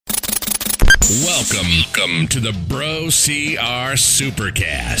Welcome to the Bro CR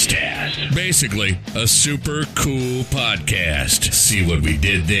Supercast. Basically, a super cool podcast. See what we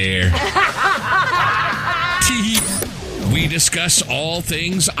did there? We discuss all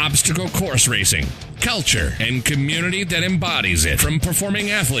things obstacle course racing, culture, and community that embodies it, from performing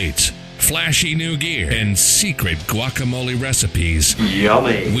athletes, flashy new gear, and secret guacamole recipes.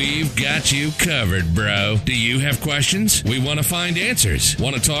 Yummy. We've got you covered, bro. Do you have questions? We want to find answers.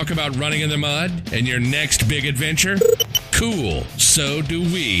 Want to talk about running in the mud and your next big adventure? Cool. So do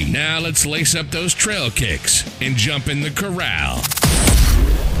we. Now let's lace up those trail kicks and jump in the corral.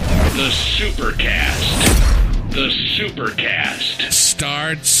 The Supercast. The Supercast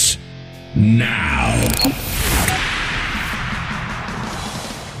starts now.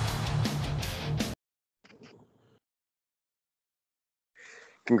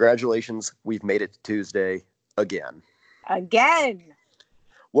 Congratulations, we've made it to Tuesday again.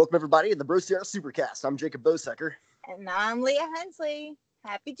 Welcome, everybody, to the Bro CR Supercast. I'm Jacob Bosecker. And I'm Leah Hensley.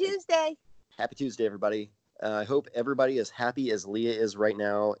 Happy Tuesday. Happy Tuesday, everybody. I hope everybody is happy as Leah is right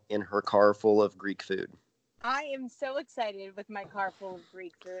now in her car full of Greek food. I am so excited with my car full of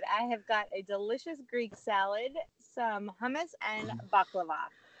Greek food. I have got a delicious Greek salad, some hummus, and baklava.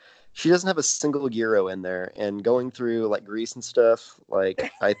 She doesn't have a single euro in there, and going through like Greece and stuff,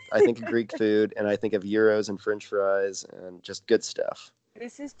 like I think of Greek food and I think of euros and French fries and just good stuff.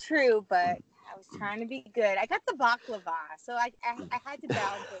 This is true, but I was trying to be good. I got the baklava, so I had to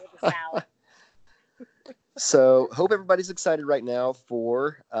balance it with the salad. So hope everybody's excited right now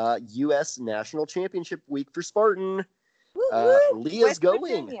for U.S. National Championship Week for Spartan. Leah's West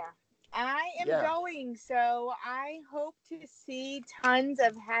going. Virginia. I am going, so I hope to see tons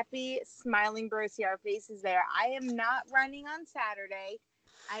of happy, smiling Bro CR faces there. I am not running on Saturday.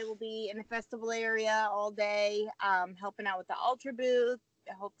 I will be in the festival area all day, helping out with the Ultra booth.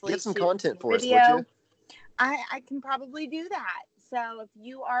 Hopefully, get some content for us, would you? I can probably do that. So if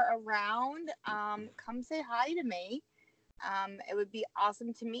you are around, come say hi to me. It would be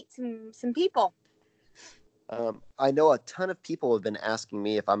awesome to meet some people. I know a ton of people have been asking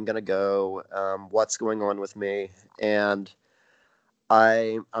me if I'm going to go, what's going on with me. And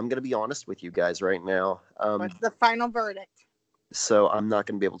I'm going to be honest with you guys right now. What's the final verdict? So I'm not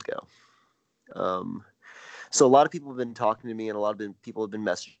going to be able to go. So a lot of people have been talking to me, and a lot of people have been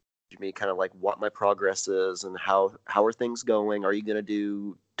messaging me kind of like what my progress is and how are things going. Are you going to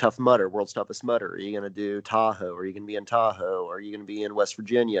do Tough Mudder, World's Toughest Mudder? Are you going to do Tahoe? Are you going to be in Tahoe? Are you going to be in West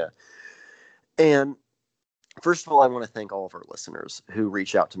Virginia? And first of all, I want to thank all of our listeners who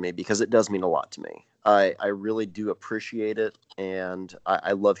reach out to me, because it does mean a lot to me. I really do appreciate it, and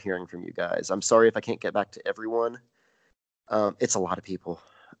I love hearing from you guys. I'm sorry if I can't get back to everyone. It's a lot of people.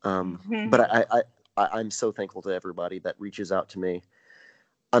 But I'm so thankful to everybody that reaches out to me.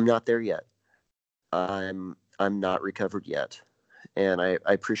 I'm not there yet. I'm not recovered yet. And I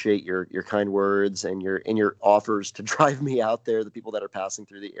appreciate your kind words and your offers to drive me out there, the people that are passing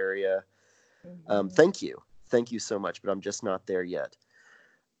through the area. Thank you. Thank you so much, but I'm just not there yet.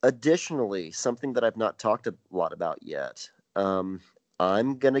 Additionally, something that I've not talked a lot about yet, I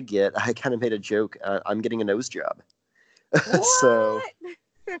kind of made a joke, I'm getting a nose job. So,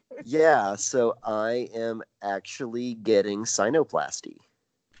 yeah, so I am actually getting sinoplasty.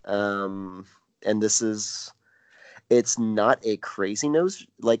 And it's not a crazy nose,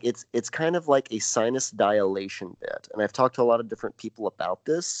 like it's kind of like a sinus dilation bit. And I've talked to a lot of different people about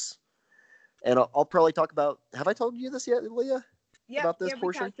this. And I'll probably talk about. Have I told you this yet, Leah? Yeah, about this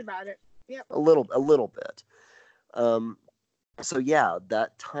portion? We talked about it. Yep. A little bit. So yeah,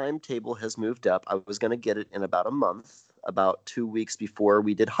 that timetable has moved up. I was going to get it in about a month, about 2 weeks before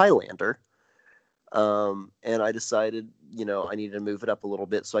we did Highlander. And I decided, I needed to move it up a little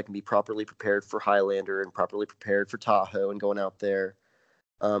bit so I can be properly prepared for Highlander and properly prepared for Tahoe and going out there.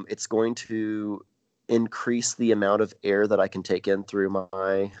 It's going to increase the amount of air that I can take in through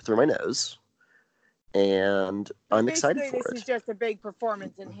my nose. And I'm excited for it. This is just a big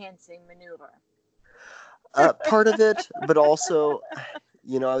performance-enhancing maneuver. Part of it, but also,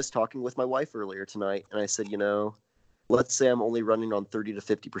 I was talking with my wife earlier tonight, and I said, let's say I'm only running on 30 to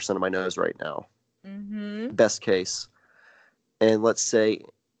 50% of my nose right now. Mm-hmm. Best case. And let's say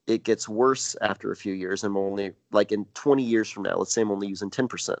it gets worse after a few years. I'm only, like in 20 years from now, let's say I'm only using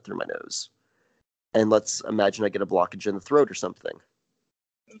 10% through my nose. And let's imagine I get a blockage in the throat or something.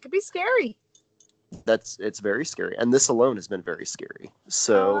 It could be scary. It's very scary. And this alone has been very scary.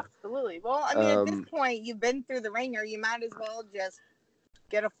 So, absolutely. Well, I mean, at this point, you've been through the ringer. You might as well just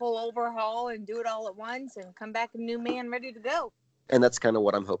get a full overhaul and do it all at once and come back a new man ready to go. And that's kind of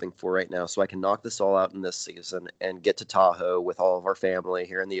what I'm hoping for right now. So I can knock this all out in this season and get to Tahoe with all of our family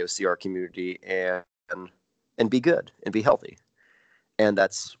here in the OCR community and be good and be healthy. And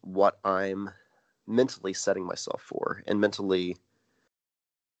that's what I'm mentally setting myself for and mentally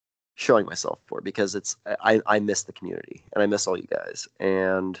showing myself for, because I miss the community and I miss all you guys,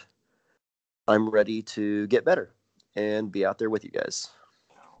 and I'm ready to get better and be out there with you guys.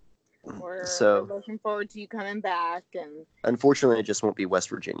 We're So looking forward to you coming back. And unfortunately, it just won't be West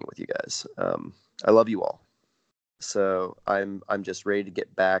Virginia with you guys. I love you all, so I'm just ready to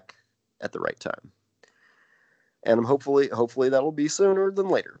get back at the right time, and I'm hopefully that'll be sooner than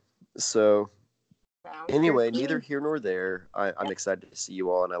later. So anyway, neither here nor there. I'm excited to see you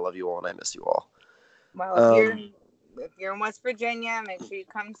all, and I love you all, and I miss you all. Well, if you're in West Virginia, make sure you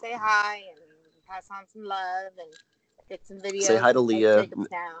come say hi and pass on some love and get some videos. Say hi to Leah.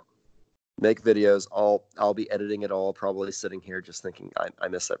 Make videos. I'll be editing it all, probably sitting here just thinking I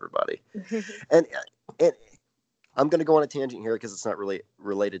miss everybody. and I'm going to go on a tangent here because it's not really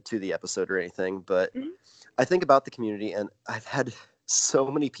related to the episode or anything, but I think about the community, and I've had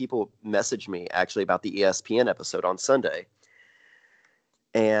so many people message me actually about the ESPN episode on Sunday.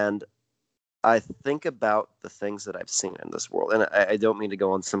 And I think about the things that I've seen in this world, and I don't mean to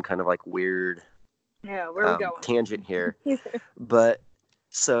go on some kind of like weird tangent here, but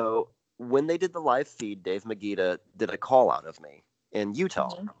so when they did the live feed, Dave Magida did a call out of me in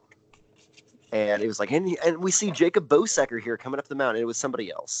Utah. And it was like, and we see Jacob Bosecker here coming up the mountain. It was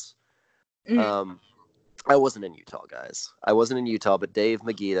somebody else. I wasn't in Utah, guys. I wasn't in Utah, but Dave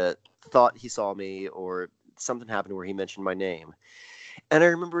Magida thought he saw me, or something happened where he mentioned my name. And I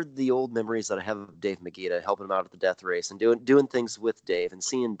remembered the old memories that I have of Dave Magida, helping him out at the death race and doing things with Dave and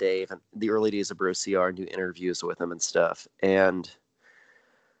seeing Dave and the early days of Bro CR and do interviews with him and stuff. And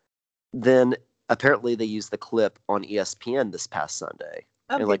then apparently they used the clip on ESPN this past Sunday.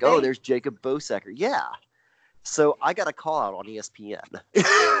 And like, oh, there's Jacob Bosecker. Yeah. So I got a call out on ESPN.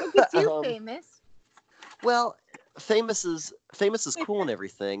 Look at you, famous. Well, famous is cool and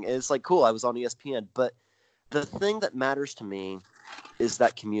everything. It's like, cool, I was on ESPN. But the thing that matters to me is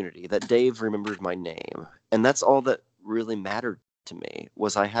that community, that Dave remembered my name. And that's all that really mattered to me,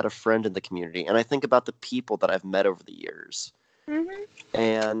 was I had a friend in the community. And I think about the people that I've met over the years.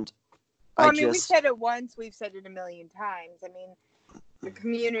 And we've said it once, we've said it a million times. I mean, the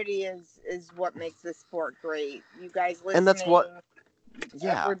community is what makes this sport great. You guys listening. And that's what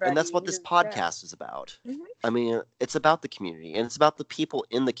this podcast is about. I mean, it's about the community, and it's about the people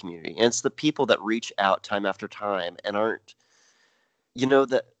in the community, and it's the people that reach out time after time and aren't,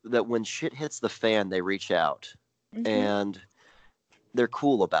 that when shit hits the fan, they reach out and they're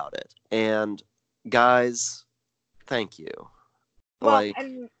cool about it. And guys, thank you. Well,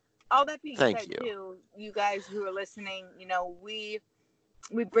 and all that being said, too, you guys who are listening,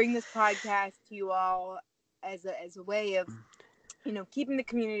 we bring this podcast to you all as a way of, keeping the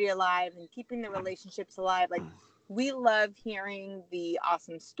community alive and keeping the relationships alive. Like, we love hearing the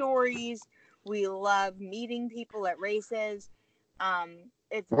awesome stories. We love meeting people at races.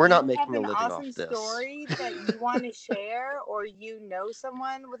 If we're not making a living off this, an awesome story that you want to share, or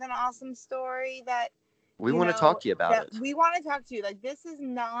someone with an awesome story that we want to talk to you about it. We want to talk to you. Like, this is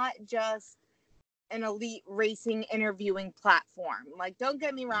not just an elite racing interviewing platform. Like, don't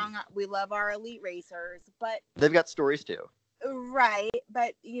get me wrong, we love our elite racers, but they've got stories too. Right,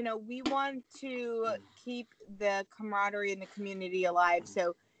 but we want to keep the camaraderie in the community alive.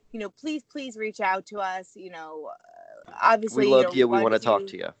 So, please reach out to us. Obviously, we love you. We want to talk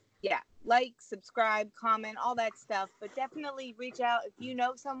to you. Yeah, like, subscribe, comment, all that stuff. But definitely reach out if you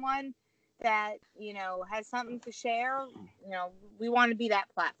know someone that has something to share. We want to be that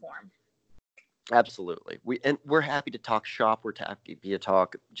platform. Absolutely. We're happy to talk shop. We're happy to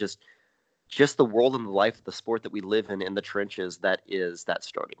talk just the world and the life of the sport that we live in the trenches, that is that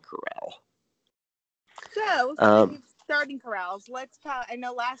starting corral. So starting corrals, let's talk. I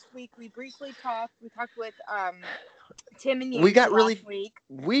know last week we briefly talked. We talked with Tim and you.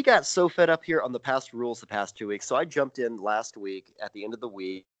 We got so fed up here on the past rules the past 2 weeks. So I jumped in last week at the end of the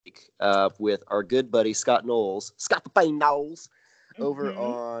week with our good buddy Scott the Fame Knowles, over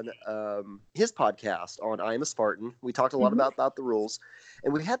on his podcast on I Am a Spartan. We talked a lot about the rules,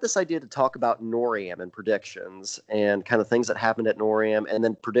 and we had this idea to talk about NORAM and predictions and kind of things that happened at NORAM, and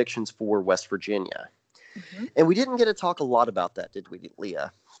then predictions for West Virginia. And we didn't get to talk a lot about that, did we,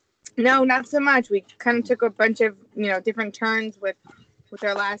 Leah? No, not so much. We kind of took a bunch of different turns with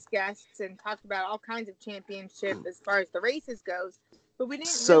our last guests and talked about all kinds of championship as far as the races goes, but we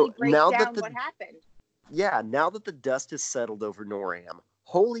didn't really break down what happened. Yeah, now that the dust has settled over NORAM,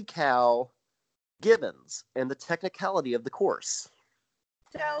 holy cow, Gibbons and the technicality of the course.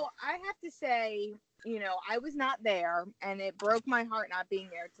 So I have to say, I was not there, and it broke my heart not being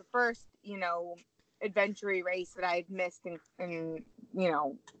there. It's the first, adventure race that I've missed in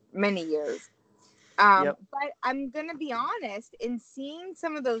many years. Yep. But I'm going to be honest, in seeing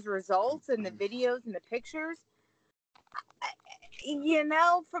some of those results and the videos and the pictures,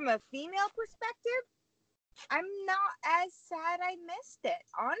 from a female perspective, I'm not as sad I missed it.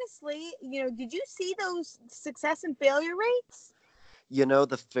 Honestly, did you see those success and failure rates?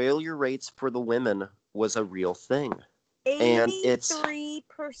 The failure rates for the women was a real thing.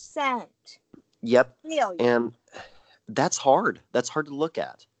 83%. Yep. Failure. And that's hard. That's hard to look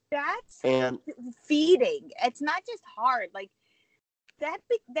at. That's feeding. It's not just hard. Like that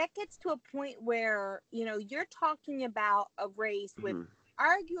gets to a point where, you're talking about a race with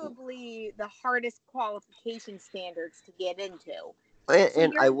arguably the hardest qualification standards to get into.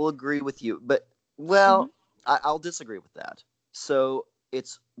 And I will agree with you, but I'll disagree with that. So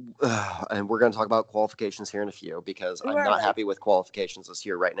it's, and we're going to talk about qualifications here in a few, because I'm not happy with qualifications this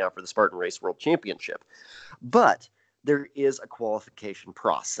year right now for the Spartan Race World Championship. But there is a qualification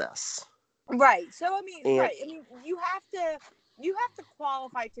process. Right. So, you have to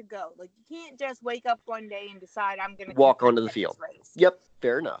qualify to go. Like, you can't just wake up one day and decide I'm going to walk onto the field. Race. Yep.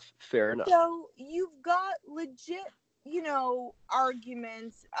 Fair enough. So you've got legit,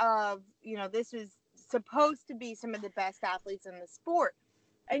 arguments of, this is supposed to be some of the best athletes in the sport.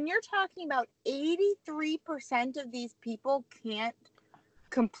 And you're talking about 83% of these people can't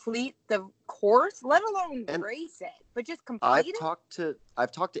complete the course, let alone race it, but just complete it.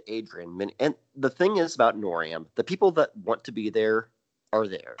 I've talked to Adrian, and the thing is about NORAM, the people that want to be there are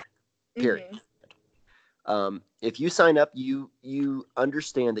there. Period. If you sign up, you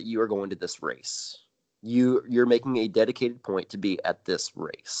understand that you are going to this race. You're making a dedicated point to be at this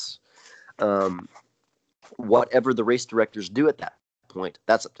race. Whatever the race directors do at that point,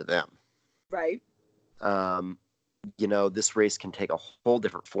 that's up to them. Right. This race can take a whole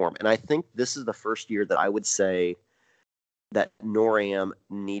different form. And I think this is the first year that I would say that NORAM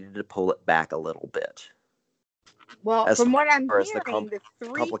needed to pull it back a little bit. Well, from what I'm hearing, the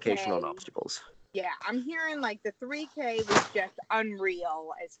 3K, complication on obstacles. Yeah, I'm hearing like the 3K was just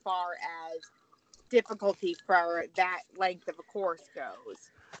unreal as far as difficulty for that length of a course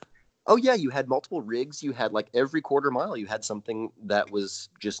goes. Oh, yeah, you had multiple rigs. You had like every quarter mile, you had something that was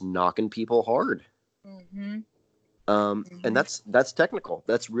just knocking people hard. And that's technical.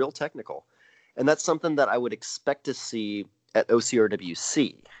 That's real technical. And that's something that I would expect to see at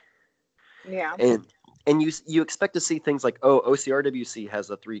OCRWC. Yeah. And you expect to see things like, OCRWC has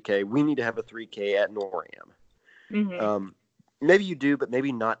a 3K. We need to have a 3K at NORAM. Maybe you do, but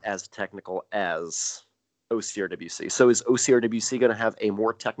maybe not as technical as OCRWC. So is OCRWC going to have a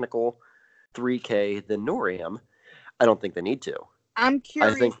more technical 3K than NORAM? I don't think they need to. I'm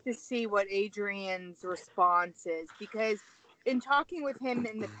curious to see what Adrian's response is, because in talking with him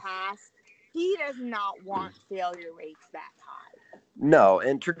in the past, he does not want failure rates that high. No,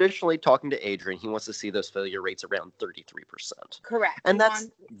 and traditionally talking to Adrian, he wants to see those failure rates around 33%. Correct. And that's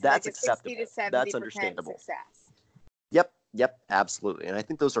like acceptable. 60 to 70% that's understandable. Success. Yep, absolutely. And I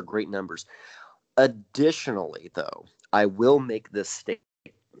think those are great numbers. Additionally, though, I will make this statement.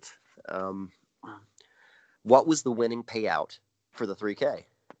 What was the winning payout for the 3K?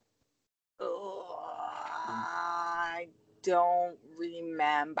 I don't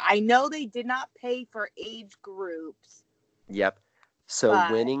remember. I know they did not pay for age groups. Yep. So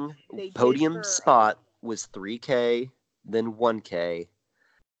winning podium spot was 3K, then 1K,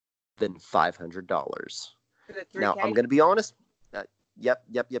 then $500. Now, I'm going to be honest. Yep.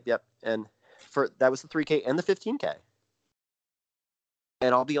 And that was the 3K and the 15K.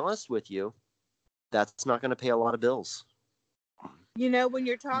 And I'll be honest with you, that's not going to pay a lot of bills. When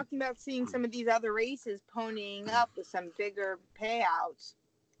you're talking about seeing some of these other races ponying up with some bigger payouts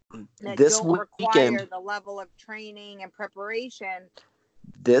that don't require the level of training and preparation.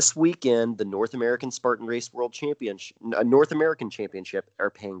 This weekend, the North American Spartan Race World Championship, North American Championship, are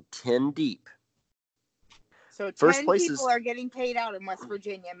paying 10 deep. So 10 people are getting paid out in West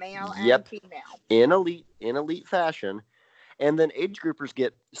Virginia, male and female. In elite fashion. And then age groupers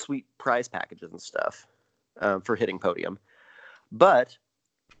get sweet prize packages and stuff for hitting podium. But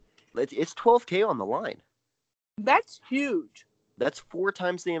it's 12K on the line. That's huge. That's 4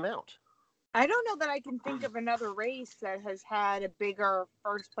 times the amount. I don't know that I can think of another race that has had a bigger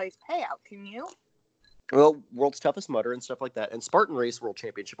first place payout. Can you? Well, World's Toughest Mudder and stuff like that. And Spartan Race World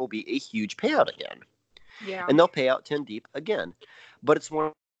Championship will be a huge payout again. Yeah. And they'll pay out 10 deep again. But it's one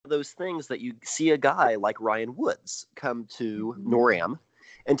of those things that you see a guy like Ryan Woods come to NORAM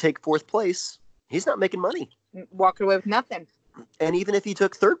and take 4th place. He's not making money. Walking away with nothing. And even if you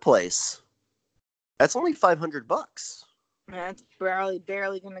took third place, that's only $500. That's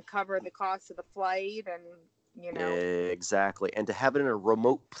barely going to cover the cost of the flight, and Exactly. And to have it in a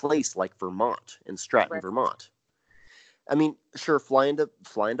remote place like Vermont, in Stratton, Right. Vermont. I mean, sure, flying to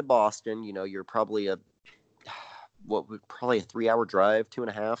Boston, you're probably probably a 3-hour drive,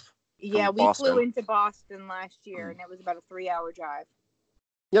 2.5. Yeah, we Boston. flew into Boston last year, and it was about a 3-hour drive.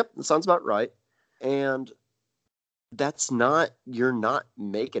 Yep, that sounds about right. And you're not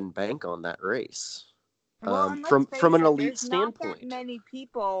making bank on that race. Well, and from let's face an it, elite there's not standpoint. that many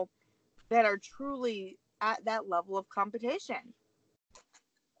people that are truly at that level of competition.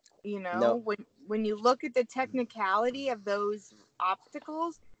 No. When you look at the technicality of those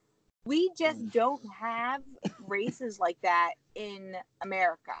obstacles, we just don't have races like that in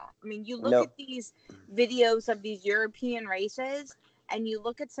America. I mean, you look at these videos of these European races, and you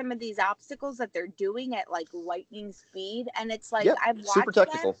look at some of these obstacles that they're doing at like lightning speed, and it's like, I've watched super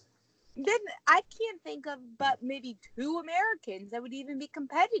technical. Then I can't think of but maybe 2 Americans that would even be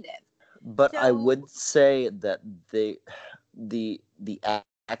competitive. But I would say that the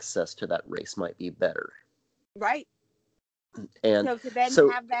access to that race might be better. Right. And so to then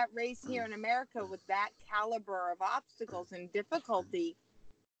have that race here in America with that caliber of obstacles and difficulty,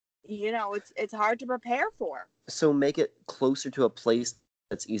 it's hard to prepare for. So make it closer to a place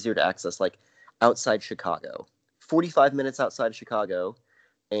that's easier to access, like outside Chicago, 45 minutes outside of Chicago,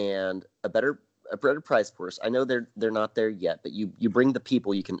 and a better prize purse. I know they're not there yet, but you bring the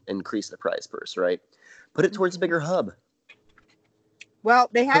people, you can increase the prize purse, right? Put it towards a bigger hub. Well,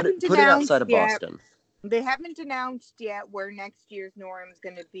 they haven't put it outside of Boston. They haven't announced yet where next year's NORAM is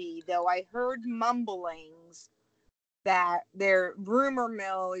going to be, though I heard mumblings that their rumor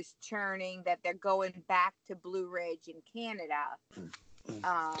mill is churning that they're going back to Blue Ridge in Canada.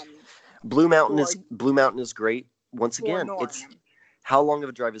 Blue Mountain is great. Once again, how long of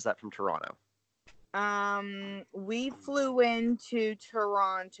a drive is that from Toronto? We flew into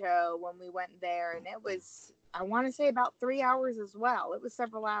Toronto when we went there, and it was, I want to say, about 3 hours as well. It was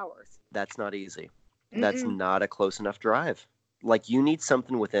several hours. That's not easy. That's not a close enough drive. Like, you need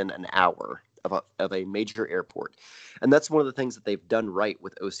something within an hour of a major airport. And that's one of the things that they've done right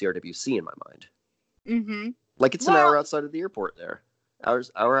with OCRWC in my mind. Mm-hmm. Like, it's an hour outside of the airport there.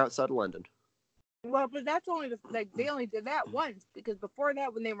 Hour outside of London. Well, but that's only they only did that once, because before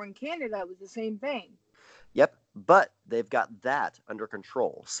that, when they were in Canada, it was the same thing. Yep, but they've got that under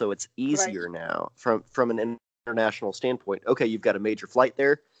control, so it's easier now from an international standpoint. Okay, you've got a major flight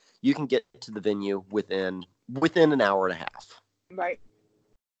there. You can get to the venue within an hour and a half. Right.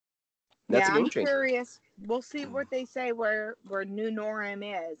 That's a game I'm changer. Curious. We'll see what they say where new NORAM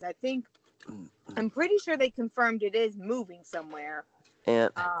is. I'm pretty sure they confirmed it is moving somewhere.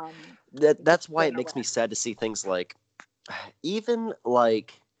 And that's why it makes me sad to see things like, even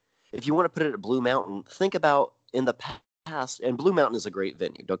like, if you want to put it at Blue Mountain, think about in the past, and Blue Mountain is a great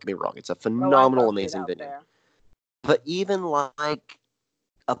venue, don't get me wrong. It's a phenomenal, amazing venue. There. But even like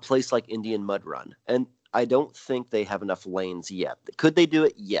a place like Indian Mud Run, and I don't think they have enough lanes yet. Could they do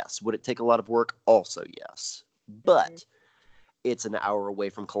it? Yes. Would it take a lot of work? Also, yes. But it's an hour away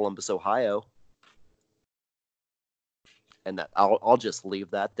from Columbus, Ohio. And that I'll just leave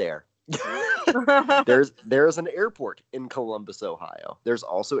that there. There's an airport in Columbus, Ohio. There's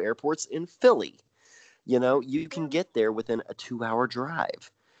also airports in Philly. You can get there within a 2-hour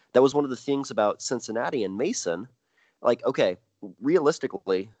drive. That was one of the things about Cincinnati and Mason. Like, okay,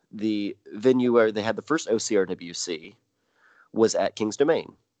 realistically, the venue where they had the first OCRWC was at Kings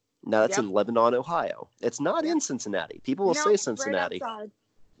Domain. Now that's in Lebanon, Ohio. It's not in Cincinnati. People will say Cincinnati. Right outside.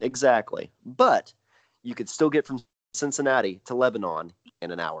 Exactly. But you could still get from Cincinnati to Lebanon in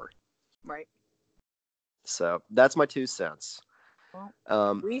an hour. Right. So that's my 2 cents.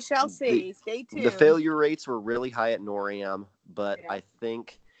 We shall see. Stay tuned. The failure rates were really high at NORAM, but I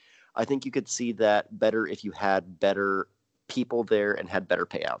think you could see that better if you had better people there and had better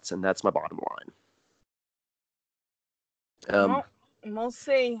payouts, and that's my bottom line. We'll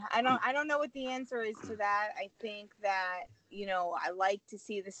see. I don't know what the answer is to that. I think that, I like to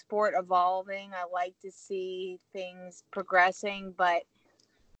see the sport evolving. I like to see things progressing, but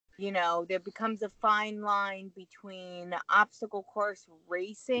there becomes a fine line between obstacle course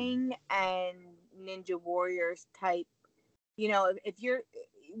racing and Ninja Warriors type. If you're,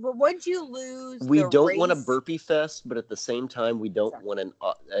 once you lose, we don't want a burpee fest, but at the same time, we don't want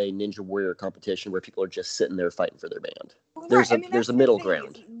a Ninja Warrior competition where people are just sitting there fighting for their band. There's a middle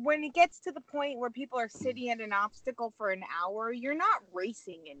ground. When it gets to the point where people are sitting at an obstacle for an hour, you're not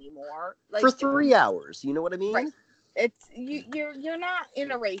racing anymore. For 3 hours, you know what I mean? Right. It's you're not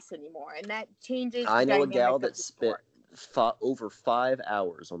in a race anymore, and that changes. I know a gal that spent over 5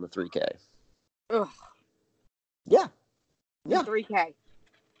 hours on the 3K. Ugh. Yeah. Yeah. 3K.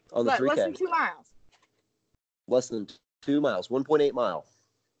 On the 3K. Less than 2 miles. Less than 2 miles. 1.8 mile.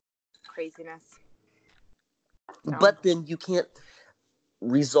 Craziness. No. But then you can't.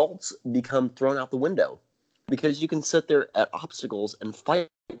 Results become thrown out the window because you can sit there at obstacles and fight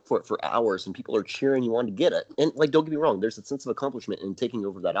for it for hours, and people are cheering you on to get it. And like, don't get me wrong, there's a sense of accomplishment in taking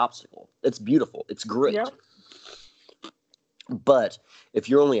over that obstacle. It's beautiful. It's great. Yep. But if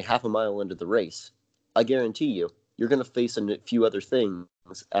you're only a half a mile into the race, I guarantee you're going to face a few other things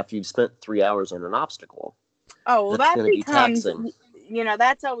after you've spent 3 hours on an obstacle. Oh, well, that becomes, taxing.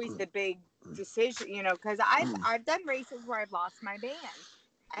 That's always the big decision, because I've done races where I've lost my band,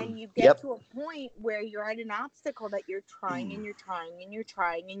 and you get to a point where you're at an obstacle that you're trying and you're trying and you're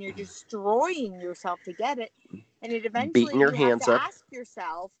trying and you're destroying yourself to get it, and it eventually beating your hands have to up. ask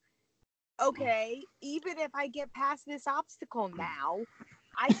yourself, okay, even if I get past this obstacle now,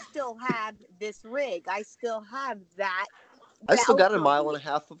 I still have this rig. I still have that. I still got a mile and a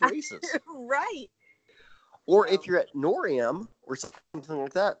half of races. Right. Or if you're at Norium or something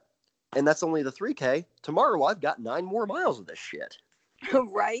like that, and that's only the 3K, tomorrow I've got 9 more miles of this shit.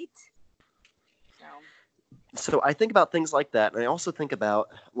 Right. So I think about things like that, and I also think about,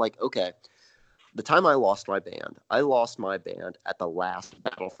 like, okay, the time I lost my band at the last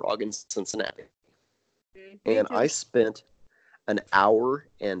Battle Frog in Cincinnati. And I spent an hour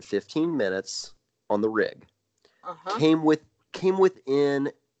and 15 minutes on the rig. Uh-huh. Came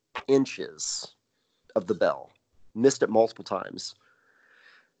within inches of the bell. Missed it multiple times.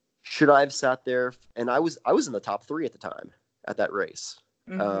 Should I have sat there? And I was in the top 3 at the time at that race.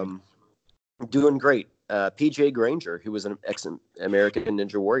 Mm-hmm. Doing great. PJ Granger, who was an ex-American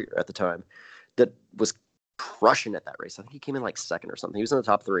Ninja Warrior at the time, that was crushing at that race. I think he came in like second or something. He was in the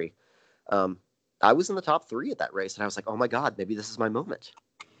top 3. I was in the top 3 at that race, and I was like, oh my God, maybe this is my moment.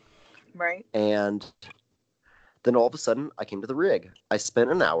 Right. And then all of a sudden, I came to the rig. I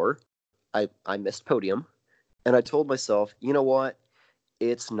spent an hour. I missed podium, and I told myself, you know what?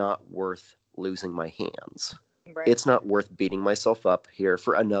 It's not worth losing my hands. Right. It's not worth beating myself up here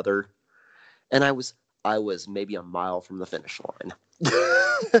for another. And I was maybe a mile from the finish line.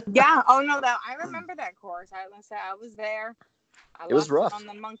 Yeah. Oh no, I remember that course. I was there. It was rough on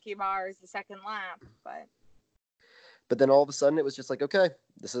the monkey bars the second lap, but then all of a sudden it was just like, okay,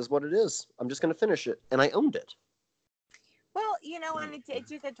 this is what it is. I'm just going to finish it, and I owned it. Well, and it's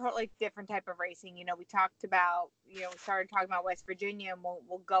just a totally different type of racing. We talked about, we started talking about West Virginia, and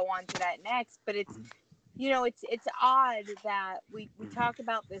we'll go on to that next. But it's, it's odd that we talk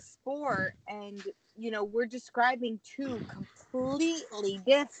about this sport, and we're describing 2 completely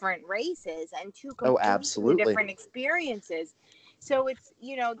different races and 2 completely different experiences. So it's,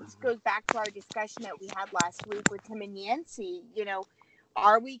 this goes back to our discussion that we had last week with Tim and Yancey.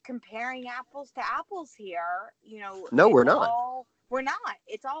 Are we comparing apples to apples here? No, we're not. We're not.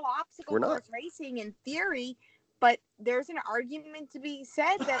 It's all obstacle course racing in theory, but there's an argument to be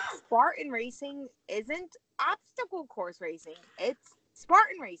said that Spartan racing isn't obstacle course racing. It's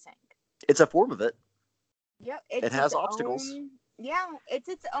Spartan racing. It's a form of it. Yep. It has obstacles. It's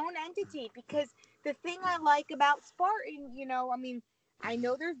its own entity, because the thing I like about Spartan, I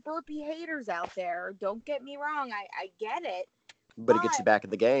know there's burpee haters out there. Don't get me wrong. I get it. But it gets you back in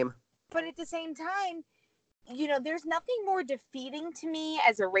the game. But at the same time, there's nothing more defeating to me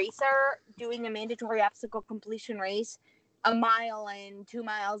as a racer doing a mandatory obstacle completion race, a mile in, 2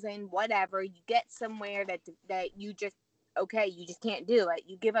 miles in, whatever. You get somewhere that you just can't do it.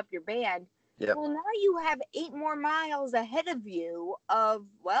 You give up your band. Yep. Well, now you have 8 more miles ahead of you of,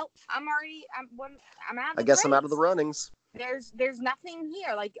 well, I'm out of the race. I'm out of the runnings. There's nothing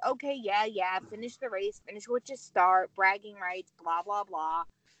here. Like, okay, yeah, finish the race, finish what you start, bragging rights, blah, blah, blah.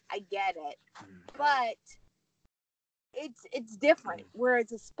 I get it. But it's different.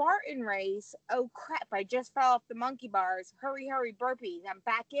 Whereas a Spartan race, oh crap, I just fell off the monkey bars. Hurry, burpees. I'm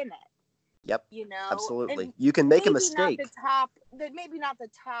back in it. Yep. Absolutely. And you can make a mistake. Maybe not the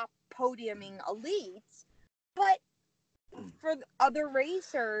top podiuming elites, but for other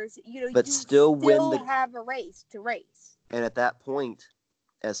racers, but you still have a race to race. And at that point,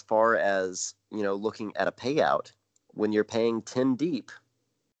 as far as, looking at a payout, when you're paying 10 deep.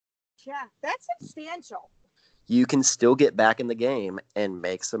 Yeah, that's substantial. You can still get back in the game and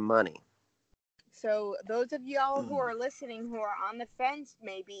make some money. So those of y'all who are listening, who are on the fence,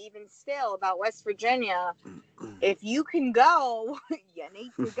 maybe even still about West Virginia, if you can go, you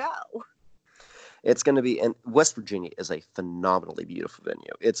need to go. It's going to be, and West Virginia is a phenomenally beautiful venue.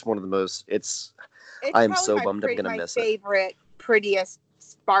 It's one of the most, I am so bummed I'm going to miss it. It's my favorite, prettiest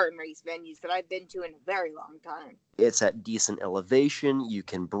Spartan race venues that I've been to in a very long time. It's at decent elevation. You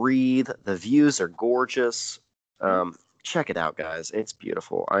can breathe. The views are gorgeous. Check it out, guys. It's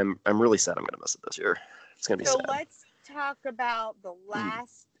beautiful. I'm really sad I'm going to miss it this year. It's going to be sad. So let's talk about the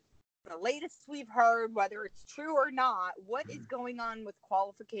latest we've heard, whether it's true or not. What is going on with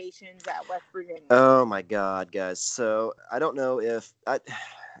qualifications at West Virginia? Oh my God, guys. So I don't know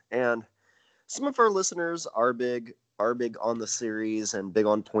and some of our listeners are big on the series and big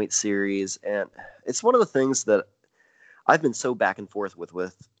on point series. And it's one of the things that I've been so back and forth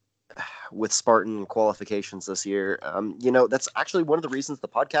with Spartan qualifications this year. That's actually one of the reasons the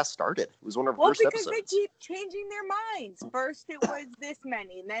podcast started. It was one of our first episodes. Well, because they keep changing their minds. First it was this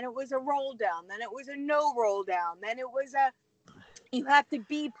many, and then it was a roll down, then it was a no roll down, then it was you have to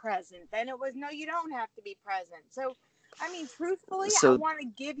be present, then it was no, you don't have to be present. So, I mean, truthfully, I want to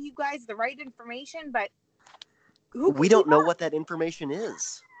give you guys the right information, but we don't know what that information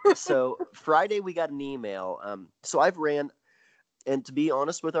is. So Friday we got an email. So I've ran. And to be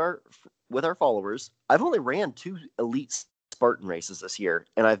honest with our followers, I've only ran 2 elite Spartan races this year,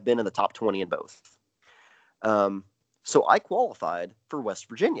 and I've been in the top 20 in both. So I qualified for West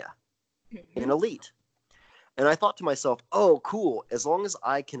Virginia in elite. And I thought to myself, oh, cool. As long as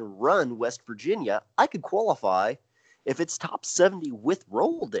I can run West Virginia, I could qualify. If it's top 70 with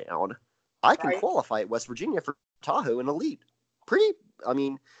roll down, I can qualify at West Virginia for Tahoe in elite.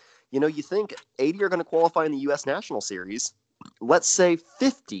 You think 80 are going to qualify in the U.S. National Series. Let's say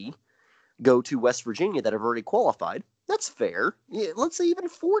 50 go to West Virginia that have already qualified. That's fair. Yeah, let's say even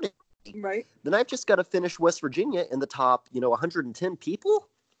 40. Right. Then I've just got to finish West Virginia in the top, 110 people.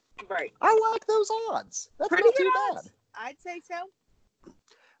 Right. I like those odds. That's pretty not good too odds. bad. I'd say so.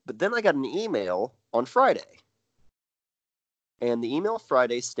 But then I got an email on Friday. And the email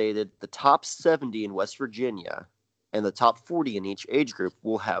Friday stated the top 70 in West Virginia and the top 40 in each age group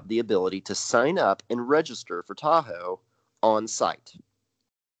will have the ability to sign up and register for Tahoe on site.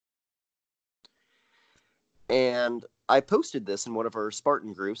 And I posted this in one of our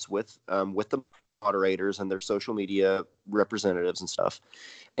Spartan groups with the moderators and their social media representatives and stuff.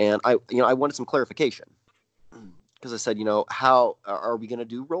 And I wanted some clarification because I said, how are we going to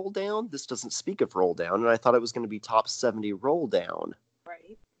do roll down? This doesn't speak of roll down. And I thought it was going to be top 70 roll down.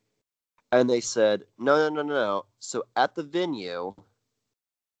 Right. And they said, no. So at the venue,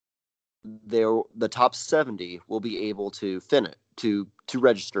 the top 70 will be able to finish to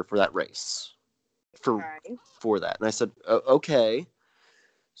register for that race for that. And I said, okay,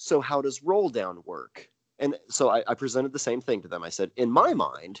 so how does roll down work? And so I presented the same thing to them. I said, in my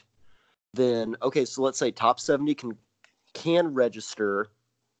mind, then, okay, so let's say top 70 can register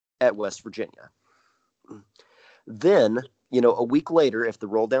at West Virginia. Then, a week later, if the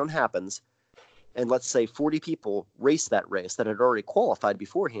roll down happens, and let's say 40 people race that race that had already qualified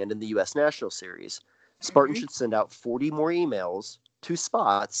beforehand in the U.S. National Series, Spartan should send out 40 more emails to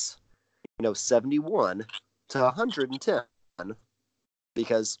spots, 71 to 110,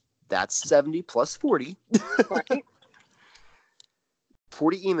 because that's 70 plus 40.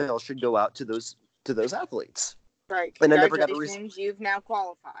 40 emails should go out to those athletes. Right. And I never got you've now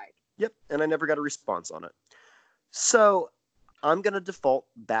qualified. Yep, and I never got a response on it. So I'm going to default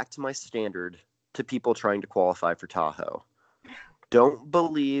back to my standard to people trying to qualify for Tahoe. Don't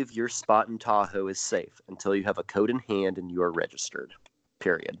believe your spot in Tahoe is safe until you have a code in hand and you are registered.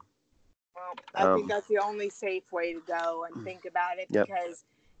 Period. Well, I think that's the only safe way to go and think about it because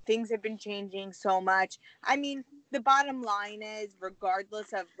things have been changing so much. I mean, the bottom line is,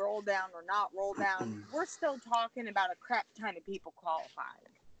 regardless of roll down or not roll down, we're still talking about a crap ton of people qualifying.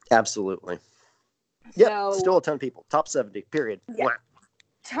 Absolutely. Yeah, still a ton of people. Top 70, period. Yeah.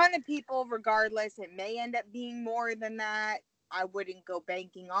 Ton of people, regardless. It may end up being more than that. I wouldn't go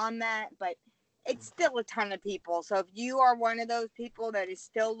banking on that, but it's still a ton of people. So if you are one of those people that is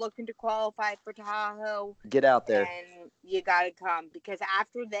still looking to qualify for Tahoe, get out there. And you got to come, because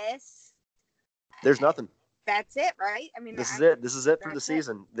after this, there's nothing. That's it, right? I mean, this is it for the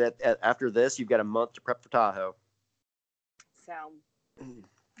season. That after this, you've got a month to prep for Tahoe. So,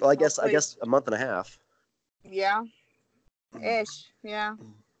 well, I guess a month and a half. Yeah. Ish. Yeah.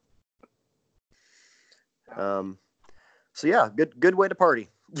 So yeah, good way to party.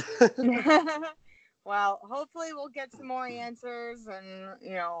 Well, hopefully we'll get some more answers, and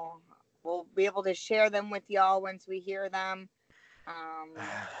we'll be able to share them with y'all once we hear them.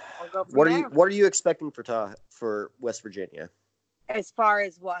 I'll go from there. What are you expecting for West Virginia? As far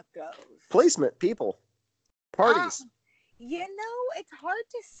as what goes? Placement, people, parties. It's hard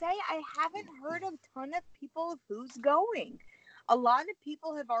to say. I haven't heard a ton of people who's going. a lot of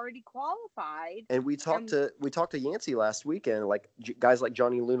people have already qualified. And we talked to Yancey last weekend, like guys like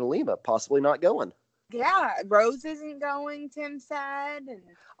Johnny Luna Lima possibly not going. Yeah, Rose isn't going, Tim said. And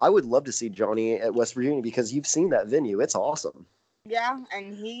I would love to see Johnny at West Virginia because you've seen that venue. It's awesome. yeah,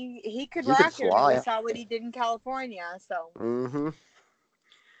 and he could He rock could it. fly. We saw what he did in California, so. Mm-hmm.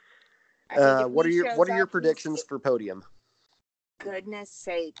 I think What are your up, predictions for podium? Goodness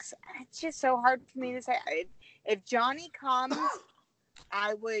sakes, it's just so hard for me to say. If Johnny comes,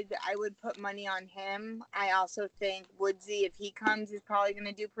 I would put money on him. I also think Woodsy, if he comes, is probably going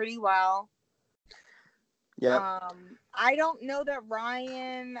to do pretty well. Yeah. I don't know that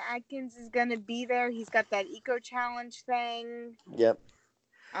Ryan Atkins is going to be there. He's got that Eco Challenge thing. Yep.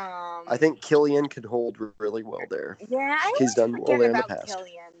 I think Killian could hold really well there. Yeah, he's done well there in the past.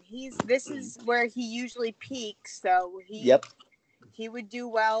 Killian. This is where he usually peaks, so he would do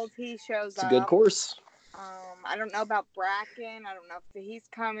well if he shows up. It's a good course. I don't know about Bracken. I don't know if he's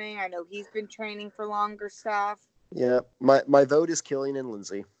coming. I know he's been training for longer stuff. Yeah, my vote is Killian and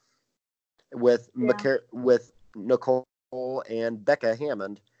Lindsay, with Nicole and Becca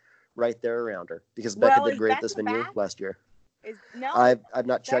Hammond right there around her, because Becca did great at this venue last year. I've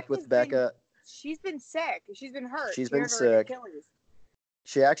not checked with Becca. She's been sick. She's been hurt. She's been sick.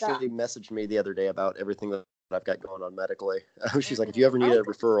 She actually messaged me the other day about everything that I've got going on medically. She's like, if you ever need a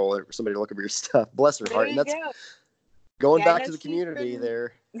referral or somebody to look over your stuff, bless her heart. And that's going back to the community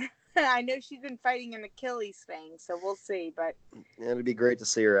there. I know she's been fighting an Achilles thing, so we'll see. But it'd be great to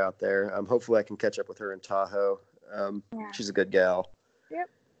see her out there. Hopefully I can catch up with her in Tahoe. She's a good gal. Yep.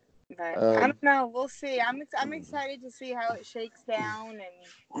 But I don't know. We'll see. I'm excited to see how it shakes down,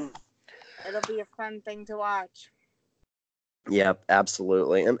 and it'll be a fun thing to watch. Yeah,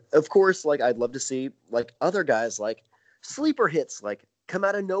 absolutely. And of course, like, I'd love to see like other guys like sleeper hits, like come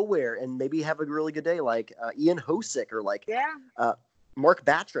out of nowhere and maybe have a really good day, like Ian Hosick or like Mark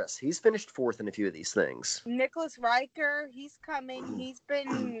Batres. He's finished fourth in a few of these things. Nicholas Riker, he's coming. He's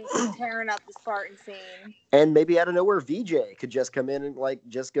been tearing up the Spartan scene. And maybe out of nowhere, VJ could just come in and like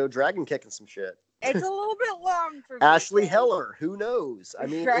just go dragon kicking some shit. It's a little bit long for Ashley VJ. Heller. Who knows? I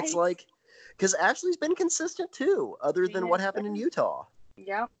mean, It's like, because Ashley's been consistent too, other than what happened in Utah.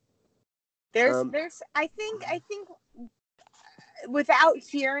 Yep. There's I think without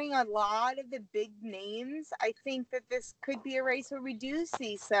hearing a lot of the big names, I think that this could be a race where we do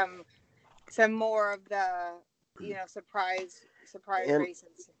see some more of the surprise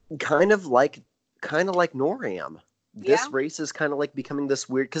races. Kind of like NORAM. This race is kind of like becoming this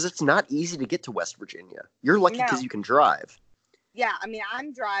weird, because it's not easy to get to West Virginia. You're lucky because you can drive. Yeah, I mean,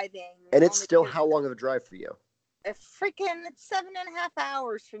 I'm driving. And it's still how long of a drive for you? It's 7.5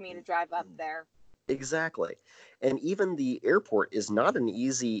 hours for me to drive up there. Exactly. And even the airport is not an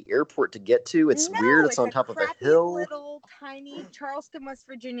easy airport to get to. It's weird. It's on top of a hill. Little tiny Charleston, West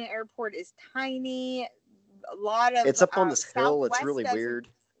Virginia airport is tiny. A lot of it's up on this hill. Southwest it's really weird.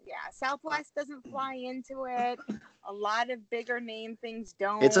 Yeah, Southwest doesn't fly into it. A lot of bigger name things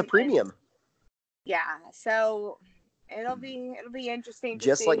don't. It's a premium. So it'll be interesting.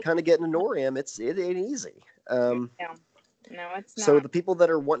 Just like kind of getting a NORAM, it ain't easy. No, it's not. So the people that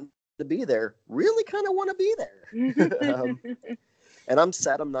are wanting to be there really kind of want to be there. And I'm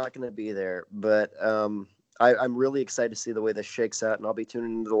sad I'm not going to be there, but I'm really excited to see the way this shakes out, and I'll be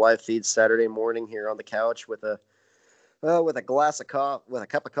tuning into the live feed Saturday morning here on the couch with a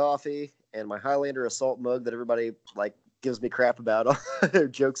cup of coffee and my Highlander Assault mug that everybody like gives me crap about or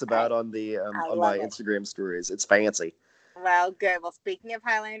jokes about on the on my Instagram stories. It's fancy. Well, good. Well, speaking of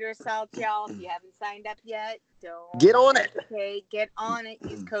Highlander Assault, y'all, if you haven't signed up yet, don't get on it. Okay, get on it.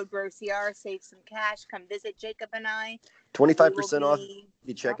 Use code BROCR, save some cash. Come visit Jacob and I. 25% off. If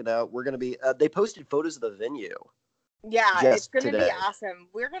you check it out. We're gonna be. They posted photos of the venue. Yeah, it's gonna be awesome.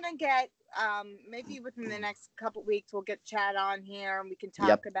 We're gonna get maybe within the next couple weeks we'll get Chad on here and we can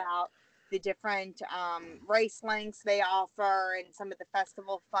talk about the different race lengths they offer and some of the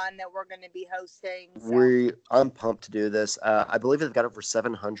festival fun that we're going to be hosting. So. I'm pumped to do this. I believe they've got over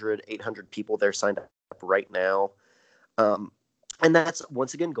 700, 800 people there signed up right now. And that's,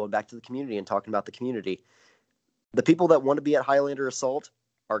 once again, going back to the community and talking about the community. The people that want to be at Highlander Assault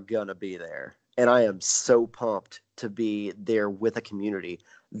are going to be there. And I am so pumped to be there with a community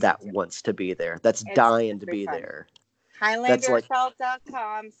that wants to be there. That's dying to be there.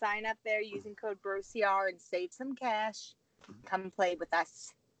 HighlanderAssault.com. Sign up there using code BROCR and save some cash. Come play with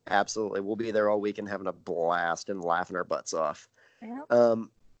us. Absolutely. We'll be there all weekend having a blast and laughing our butts off. Yep.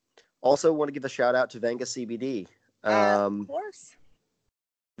 Also want to give a shout out to Venga CBD. Of course.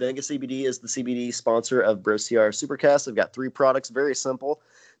 Venga CBD is the CBD sponsor of BroCR Supercast. They've got 3 products, very simple.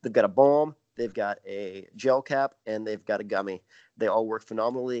 They've got a balm, they've got a gel cap, and they've got a gummy. They all work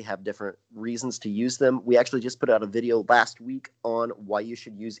phenomenally, have different reasons to use them. We actually just put out a video last week on why you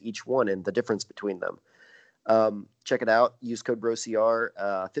should use each one and the difference between them. Check it out. Use code BROCR,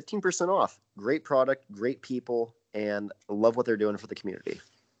 15% off. Great product, great people, and love what they're doing for the community.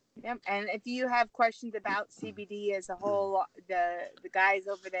 Yep. And if you have questions about CBD as a whole, the guys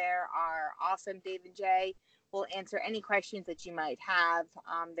over there are awesome. Dave and Jay will answer any questions that you might have.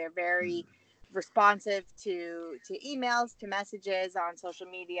 They're very responsive to emails, to messages on social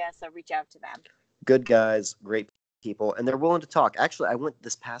media, so reach out to them. Good guys, great people, and they're willing to talk. Actually, I went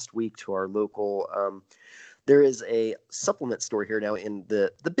this past week to our local there is a supplement store here now in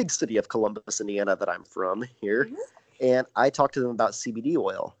the big city of Columbus, Indiana, that I'm from here. Mm-hmm. And I talked to them about CBD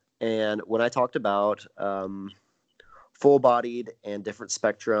oil. And when I talked about full-bodied and different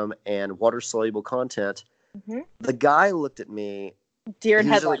spectrum and water-soluble content, the guy looked at me. Deer in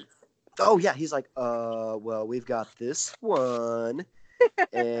headlights. Oh, yeah. He's like, well, we've got this one.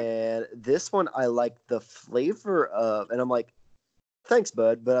 And this one, I like the flavor of. And I'm like, thanks,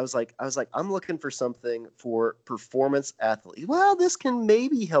 bud. But I was like, I'm looking for something for performance athlete. Well, this can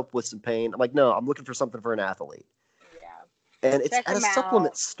maybe help with some pain. I'm like, no, I'm looking for something for an athlete. Yeah. And it's at a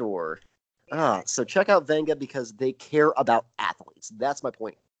supplement store. Yeah. So check out Venga because they care about athletes. That's my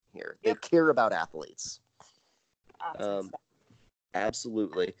point here. They care about athletes. Awesome.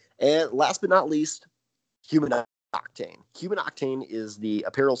 Absolutely. And last but not least, Human Octane. Human Octane is the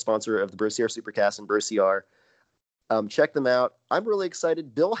apparel sponsor of the BroCR Supercast and BroCR. Check them out. I'm really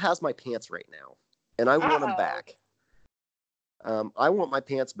excited. Bill has my pants right now, and I want them back. I want my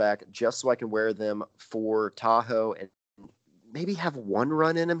pants back just so I can wear them for Tahoe and maybe have one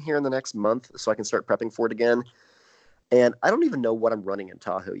run in them here in the next month so I can start prepping for it again. And I don't even know what I'm running in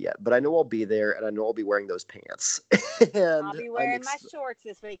Tahoe yet, but I know I'll be there, and I know I'll be wearing those pants. And I'll be wearing my shorts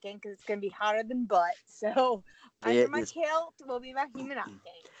this weekend because it's going to be hotter than butt. So under my kilt will be my Human Octane.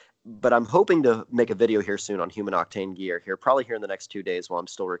 But I'm hoping to make a video here soon on Human Octane gear here, probably here in the next 2 days while I'm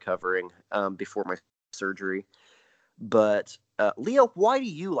still recovering before my surgery. But Leo, why do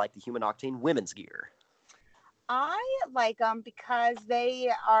you like the Human Octane women's gear? I like them because they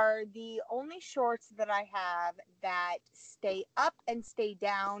are the only shorts that I have that stay up and stay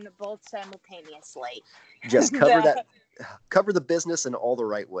down both simultaneously. Just cover the business in all the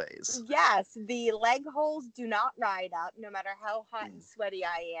right ways. Yes, the leg holes do not ride up, no matter how hot and sweaty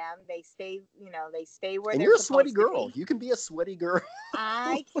I am. They stay, they stay where they're supposed to be. And you're a sweaty girl. You can be a sweaty girl.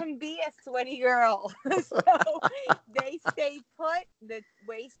 I can be a sweaty girl. So they stay put. The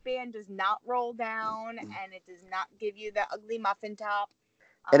waistband does not roll down, and it does not give you the ugly muffin top.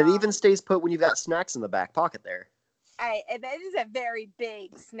 And it even stays put when you've got snacks in the back pocket there. And that is a very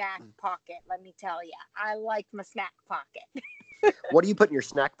big snack pocket, let me tell you. I like my snack pocket. What do you put in your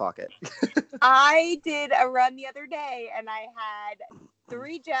snack pocket? I did a run the other day, and I had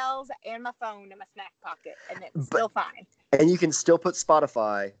 3 gels and my phone in my snack pocket, and it was still fine. And you can still put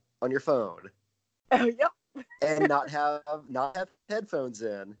Spotify on your phone. Oh, yep. And not have headphones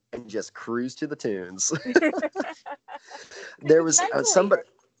in and just cruise to the tunes. There was somebody.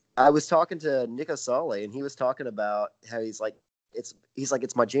 I was talking to Nico Sale, and he was talking about how he's like, it's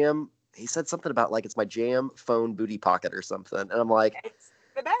my jam. He said something about like it's my jam phone booty pocket or something, and I'm like, it's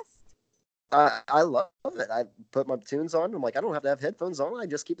the best. I love it. I put my tunes on. I'm like, I don't have to have headphones on. I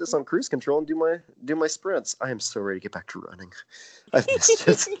just keep this on cruise control and do my sprints. I am so ready to get back to running. I've missed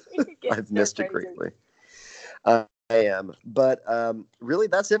it. I've missed it greatly. I am. But really,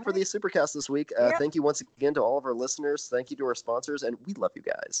 that's it for the Supercast this week. Thank you once again to all of our listeners. Thank you to our sponsors, and we love you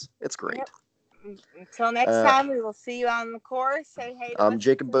guys. It's great. Yep. Until next time, we will see you on the course. Say hey to I'm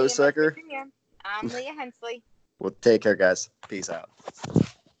Jacob Bosecker. I'm Leah Hensley. Well, take care, guys. Peace out.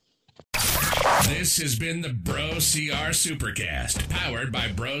 This has been the BroCR Supercast, powered by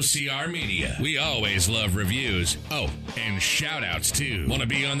BroCR Media. We always love reviews. Oh, and shout-outs, too. Want to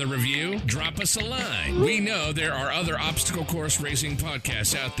be on the review? Drop us a line. We know there are other obstacle course racing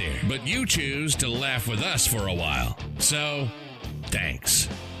podcasts out there, but you choose to laugh with us for a while. So, thanks.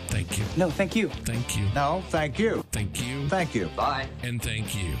 Thank you. No, thank you. Thank you. No, thank you. Thank you. Thank you. Bye. And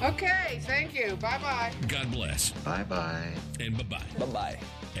thank you. Okay, thank you. Bye-bye. God bless. Bye-bye. And bye-bye. Bye-bye.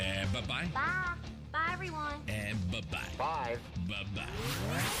 And bye-bye. Bye. Bye, everyone. And bye-bye. Bye.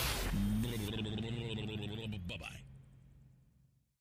 Bye-bye.